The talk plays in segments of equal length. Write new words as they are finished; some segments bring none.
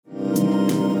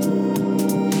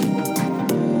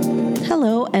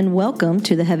and welcome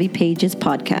to the Heavy Pages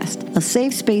podcast, a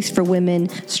safe space for women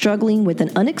struggling with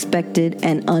an unexpected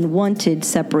and unwanted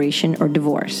separation or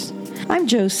divorce. I'm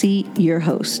Josie, your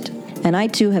host, and I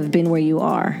too have been where you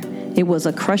are. It was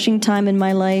a crushing time in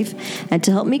my life, and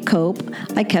to help me cope,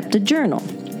 I kept a journal.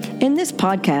 In this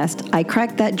podcast, I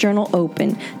cracked that journal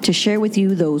open to share with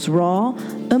you those raw,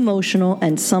 emotional,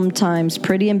 and sometimes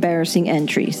pretty embarrassing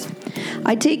entries.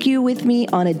 I take you with me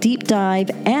on a deep dive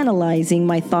analyzing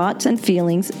my thoughts and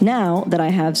feelings now that I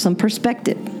have some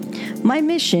perspective. My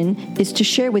mission is to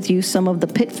share with you some of the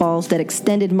pitfalls that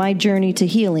extended my journey to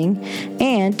healing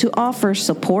and to offer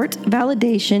support,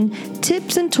 validation,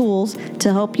 tips, and tools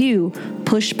to help you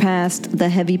push past the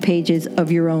heavy pages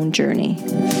of your own journey.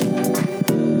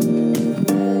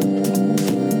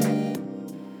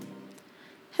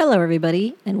 Hello,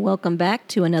 everybody, and welcome back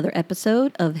to another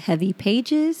episode of Heavy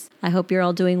Pages. I hope you're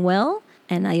all doing well,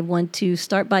 and I want to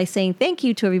start by saying thank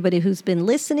you to everybody who's been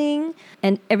listening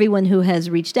and everyone who has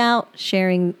reached out,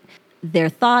 sharing their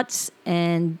thoughts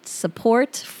and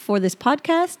support for this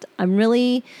podcast. I'm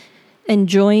really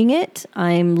enjoying it.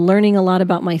 I'm learning a lot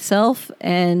about myself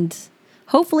and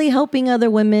hopefully helping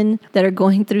other women that are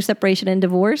going through separation and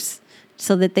divorce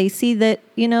so that they see that,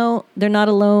 they're not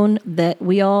alone, that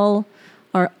we all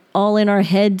in our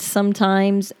heads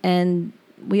sometimes, and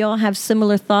we all have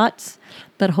similar thoughts.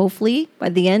 But hopefully, by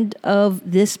the end of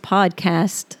this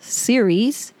podcast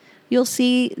series, you'll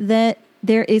see that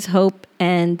there is hope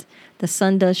and the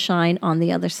sun does shine on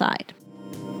the other side.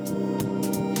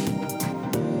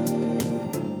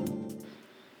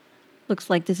 Looks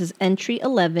like this is entry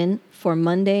 11 for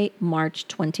Monday, March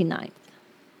 29th.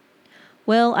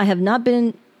 Well, I have not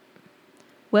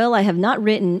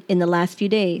written in the last few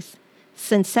days.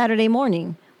 Since Saturday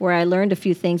morning, where I learned a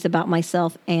few things about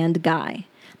myself and Guy.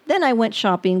 Then I went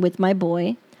shopping with my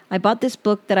boy. I bought this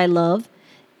book that I love.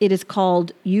 It is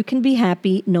called You Can Be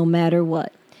Happy No Matter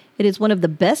What. It is one of the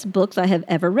best books I have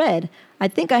ever read. I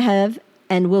think I have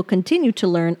and will continue to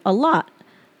learn a lot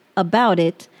about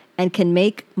it and can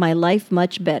make my life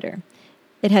much better.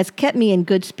 It has kept me in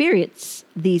good spirits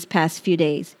these past few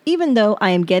days, even though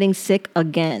I am getting sick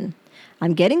again.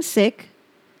 I'm getting sick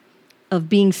of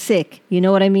being sick, you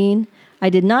know what I mean? I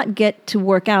did not get to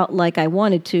work out like I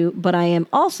wanted to, but I am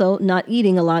also not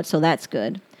eating a lot, so that's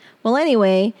good. Well,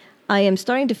 anyway, I am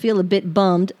starting to feel a bit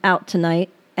bummed out tonight,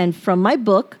 and from my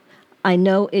book, I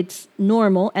know it's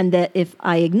normal and that if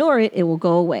I ignore it, it will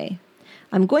go away.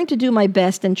 I'm going to do my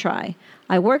best and try.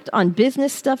 I worked on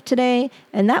business stuff today,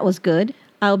 and that was good.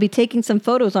 I'll be taking some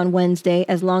photos on Wednesday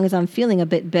as long as I'm feeling a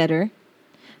bit better.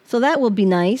 So that will be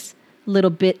nice, little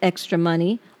bit extra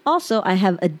money. Also, I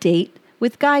have a date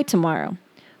with Guy tomorrow.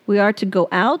 We are to go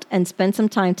out and spend some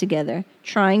time together,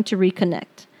 trying to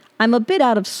reconnect. I'm a bit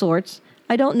out of sorts.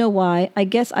 I don't know why. I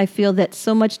guess I feel that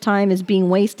so much time is being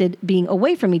wasted being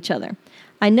away from each other.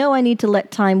 I know I need to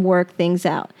let time work things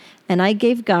out. And I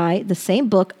gave Guy the same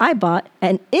book I bought,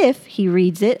 and if he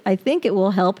reads it, I think it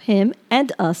will help him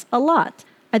and us a lot.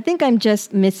 I think I'm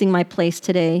just missing my place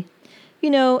today.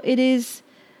 It is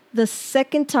the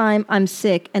second time I'm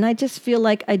sick, and I just feel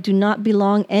like I do not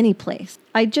belong anyplace.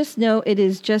 I just know it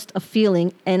is just a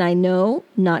feeling, and I know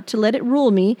not to let it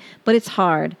rule me, but it's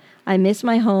hard. I miss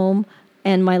my home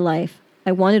and my life.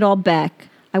 I want it all back.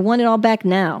 I want it all back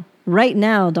now. Right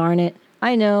now, darn it.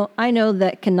 I know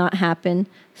that cannot happen.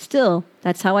 Still,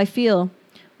 that's how I feel.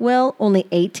 Well, only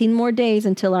 18 more days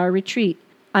until our retreat.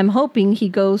 I'm hoping he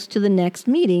goes to the next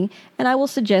meeting, and I will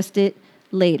suggest it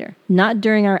later, not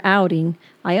during our outing.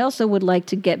 I also would like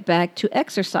to get back to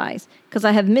exercise because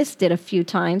I have missed it a few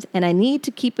times and I need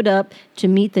to keep it up to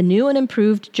meet the new and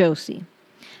improved Josie.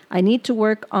 I need to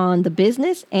work on the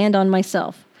business and on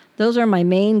myself. Those are my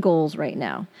main goals right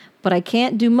now, but I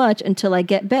can't do much until I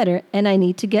get better, and I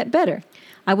need to get better.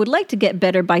 I would like to get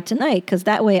better by tonight because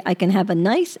that way I can have a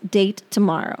nice date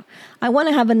tomorrow. I want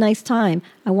to have a nice time.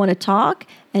 I want to talk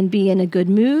and be in a good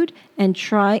mood and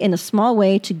try in a small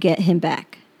way to get him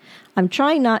back. I'm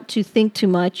trying not to think too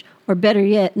much, or better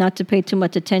yet, not to pay too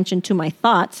much attention to my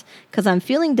thoughts because I'm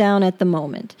feeling down at the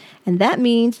moment. And that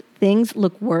means things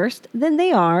look worse than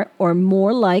they are, or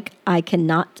more like I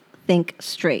cannot think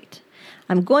straight.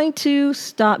 I'm going to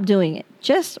stop doing it.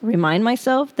 Just remind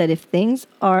myself that if things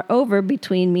are over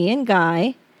between me and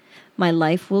Guy, my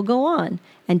life will go on.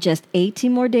 And just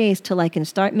 18 more days till I can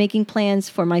start making plans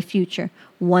for my future,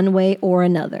 one way or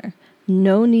another.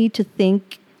 No need to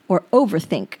think or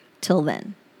overthink till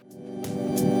then.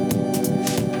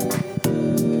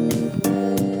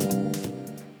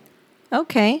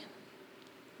 Okay.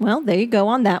 Well, there you go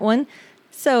on that one.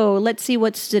 So let's see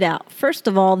what stood out. First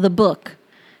of all, the book.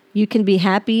 You Can Be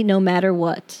Happy No Matter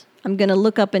What. I'm going to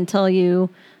look up and tell you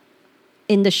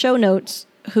in the show notes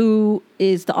who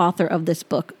is the author of this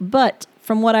book. But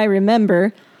from what I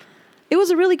remember, it was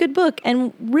a really good book.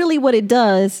 And really what it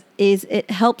does is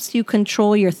it helps you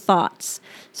control your thoughts.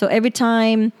 So every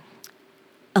time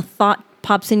a thought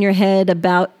pops in your head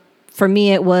about, for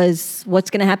me, it was what's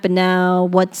going to happen now,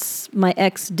 what's my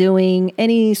ex doing,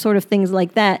 any sort of things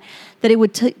like that, that it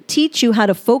would teach you how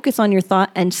to focus on your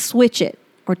thought and switch it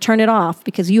or turn it off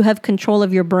because you have control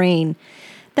of your brain.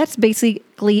 That's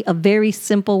basically a very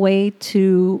simple way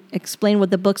to explain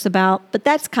what the book's about, but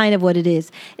that's kind of what it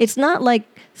is. It's not like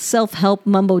self-help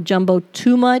mumbo jumbo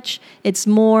too much. It's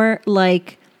more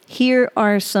like, here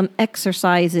are some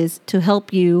exercises to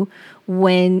help you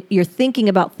when you're thinking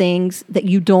about things that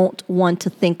you don't want to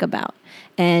think about.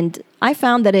 And I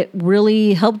found that it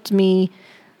really helped me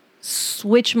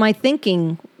switch my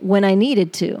thinking when I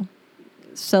needed to.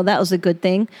 So that was a good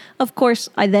thing. Of course,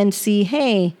 I then see,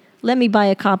 hey, let me buy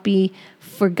a copy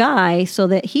for Guy so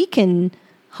that he can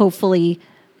hopefully,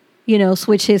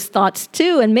 switch his thoughts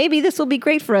too. And maybe this will be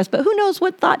great for us. But who knows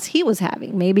what thoughts he was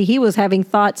having? Maybe he was having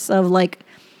thoughts of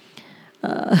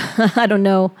I don't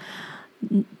know,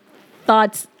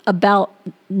 thoughts about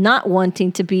not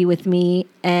wanting to be with me,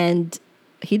 and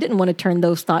he didn't want to turn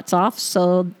those thoughts off,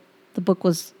 so the book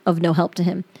was of no help to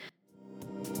him.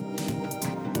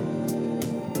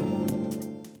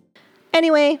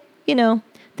 Anyway,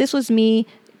 this was me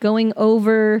going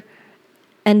over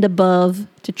and above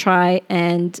to try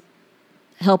and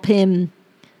help him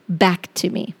back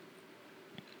to me.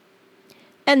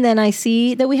 And then I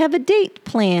see that we have a date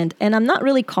planned, and I'm not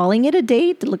really calling it a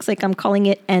date. It looks like I'm calling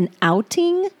it an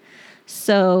outing.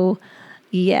 So,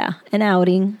 yeah, an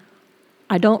outing.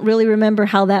 I don't really remember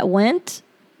how that went.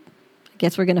 I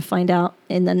guess we're going to find out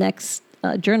in the next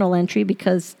journal entry,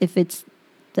 because if it's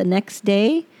the next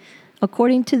day,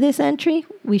 according to this entry,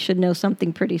 we should know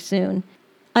something pretty soon.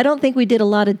 I don't think we did a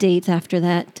lot of dates after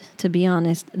that, to be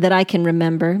honest, that I can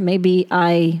remember. Maybe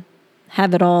I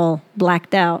have it all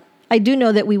blacked out. I do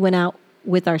know that we went out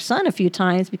with our son a few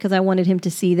times because I wanted him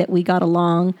to see that we got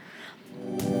along.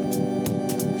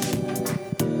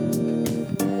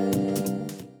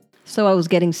 So I was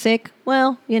getting sick.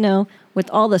 Well, with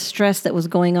all the stress that was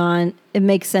going on, it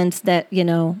makes sense that,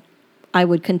 I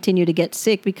would continue to get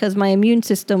sick because my immune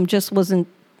system just wasn't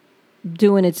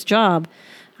doing its job.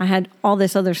 I had all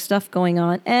this other stuff going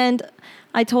on, and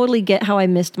I totally get how I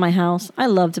missed my house. I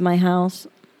loved my house.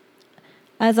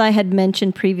 As I had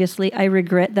mentioned previously, I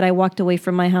regret that I walked away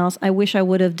from my house. I wish I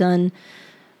would have done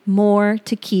more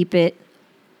to keep it,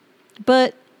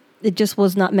 but it just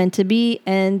was not meant to be.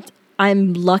 And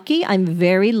I'm lucky. I'm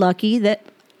very lucky that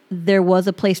there was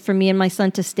a place for me and my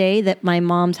son to stay, that my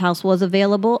mom's house was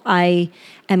available. I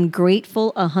am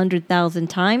grateful 100,000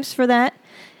 times for that.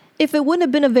 If it wouldn't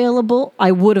have been available,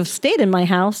 I would have stayed in my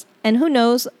house. And who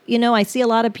knows, I see a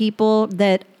lot of people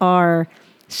that are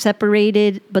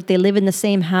separated, but they live in the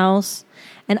same house.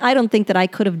 And I don't think that I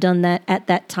could have done that at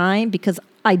that time, because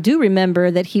I do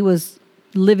remember that he was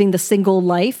living the single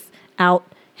life, out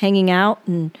hanging out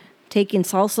and taking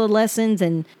salsa lessons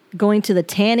and going to the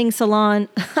tanning salon.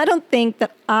 I don't think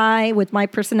that I, with my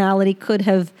personality, could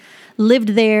have lived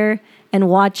there and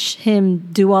watched him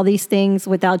do all these things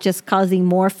without just causing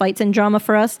more fights and drama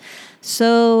for us.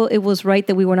 So it was right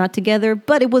that we were not together,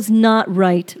 but it was not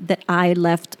right that I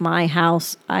left my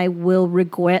house. I will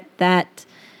regret that.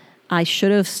 I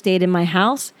should have stayed in my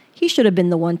house. He should have been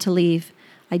the one to leave.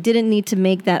 I didn't need to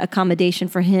make that accommodation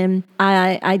for him.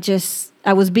 I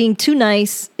was being too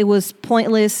nice. It was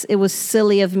pointless. It was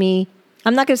silly of me.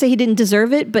 I'm not going to say he didn't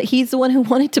deserve it, but he's the one who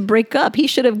wanted to break up. He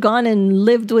should have gone and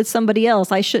lived with somebody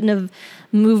else. I shouldn't have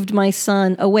moved my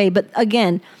son away. But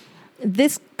again,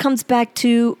 this comes back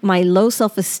to my low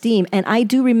self-esteem. And I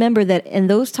do remember that in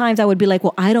those times I would be like,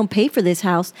 well, I don't pay for this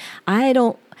house. I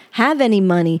don't have any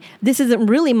money. This isn't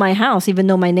really my house, even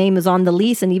though my name is on the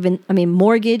lease and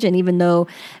mortgage. And even though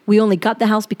we only got the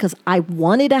house because I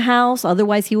wanted a house,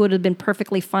 otherwise he would have been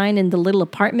perfectly fine in the little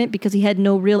apartment because he had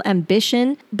no real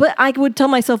ambition. But I would tell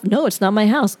myself, no, it's not my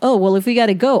house. Oh, well, if we got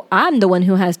to go, I'm the one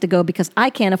who has to go because I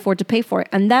can't afford to pay for it.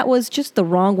 And that was just the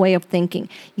wrong way of thinking.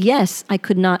 Yes, I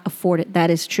could not afford it. That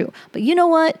is true. But you know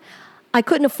what? I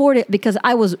couldn't afford it because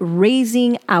I was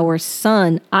raising our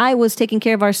son. I was taking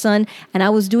care of our son, and I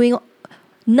was doing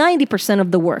 90%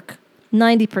 of the work.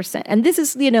 90%. And this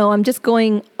is, I'm just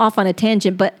going off on a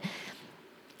tangent, but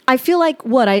I feel like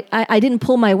I didn't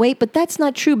pull my weight, but that's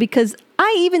not true, because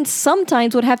I even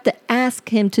sometimes would have to ask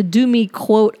him to do me,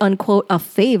 quote unquote, a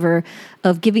favor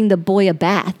of giving the boy a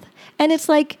bath. And it's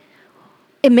like,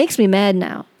 it makes me mad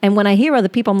now. And when I hear other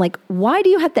people, I'm like, why do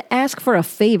you have to ask for a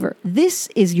favor? This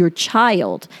is your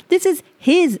child. This is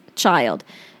his child.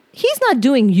 He's not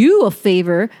doing you a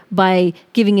favor by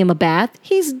giving him a bath.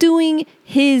 He's doing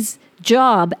his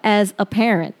job as a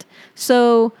parent.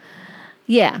 So,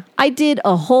 yeah, I did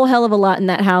a whole hell of a lot in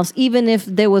that house, even if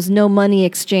there was no money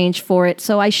exchanged for it.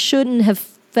 So I shouldn't have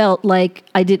felt like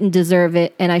I didn't deserve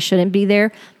it and I shouldn't be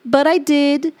there. But I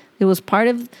did. It was part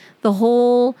of the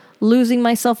whole losing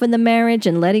myself in the marriage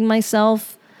and letting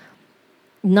myself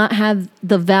not have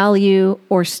the value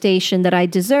or station that I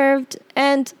deserved.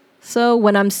 And so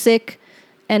when I'm sick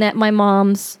and at my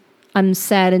mom's, I'm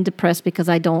sad and depressed because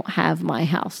I don't have my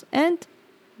house. And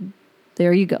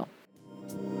there you go.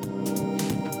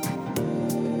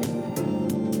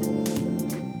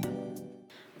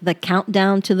 The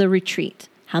countdown to the retreat.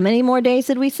 How many more days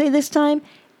did we say this time?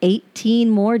 18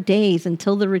 more days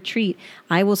until the retreat.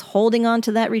 I was holding on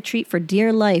to that retreat for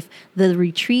dear life. The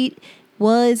retreat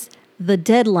was the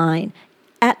deadline.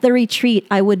 At the retreat,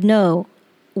 I would know,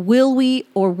 will we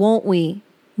or won't we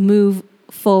move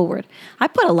forward? I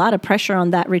put a lot of pressure on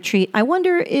that retreat. I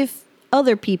wonder if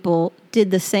other people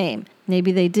did the same.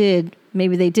 Maybe they did,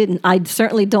 maybe they didn't. I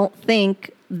certainly don't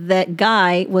think that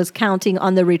Guy was counting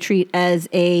on the retreat as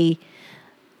a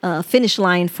finish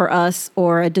line for us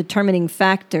or a determining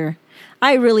factor.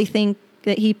 I really think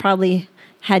that he probably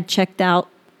had checked out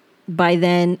by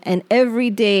then. And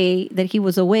every day that he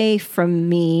was away from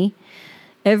me,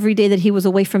 every day that he was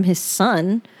away from his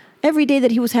son, every day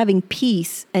that he was having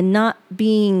peace and not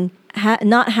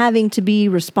having to be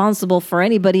responsible for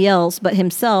anybody else but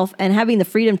himself and having the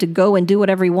freedom to go and do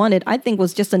whatever he wanted, I think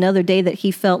was just another day that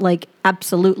he felt like,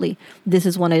 absolutely, this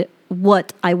is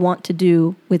what I want to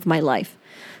do with my life.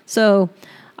 So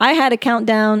I had a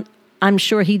countdown. I'm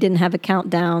sure he didn't have a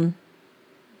countdown,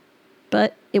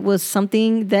 but it was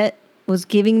something that was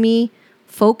giving me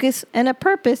focus and a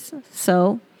purpose.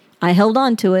 So I held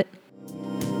on to it.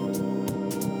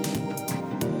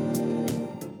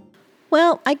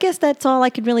 Well, I guess that's all I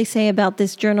could really say about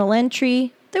this journal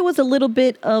entry. There was a little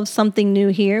bit of something new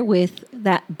here with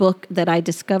that book that I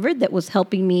discovered that was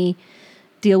helping me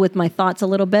deal with my thoughts a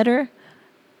little better.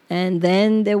 And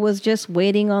then there was just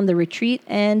waiting on the retreat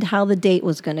and how the date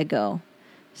was going to go.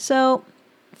 So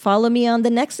follow me on the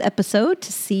next episode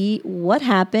to see what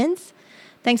happens.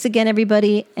 Thanks again,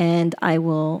 everybody, and I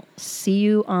will see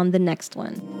you on the next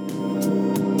one.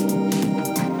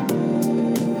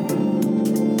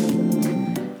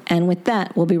 And with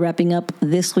that, we'll be wrapping up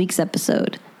this week's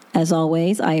episode. As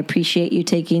always, I appreciate you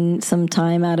taking some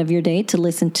time out of your day to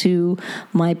listen to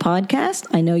my podcast.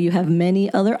 I know you have many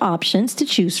other options to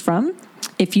choose from.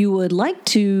 If you would like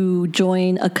to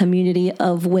join a community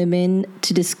of women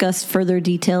to discuss further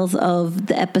details of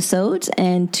the episodes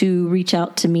and to reach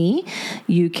out to me,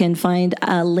 you can find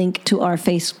a link to our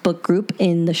Facebook group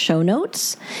in the show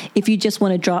notes. If you just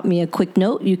want to drop me a quick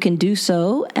note, you can do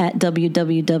so at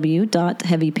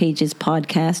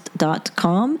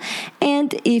www.heavypagespodcast.com.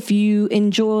 And if you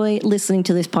enjoy listening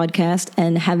to this podcast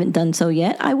and haven't done so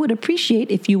yet, I would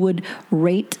appreciate if you would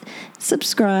rate,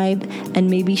 subscribe, and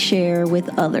maybe share with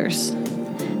others.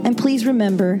 And please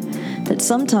remember that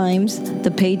sometimes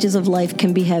the pages of life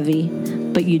can be heavy,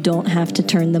 but you don't have to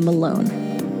turn them alone.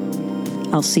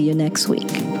 I'll see you next week.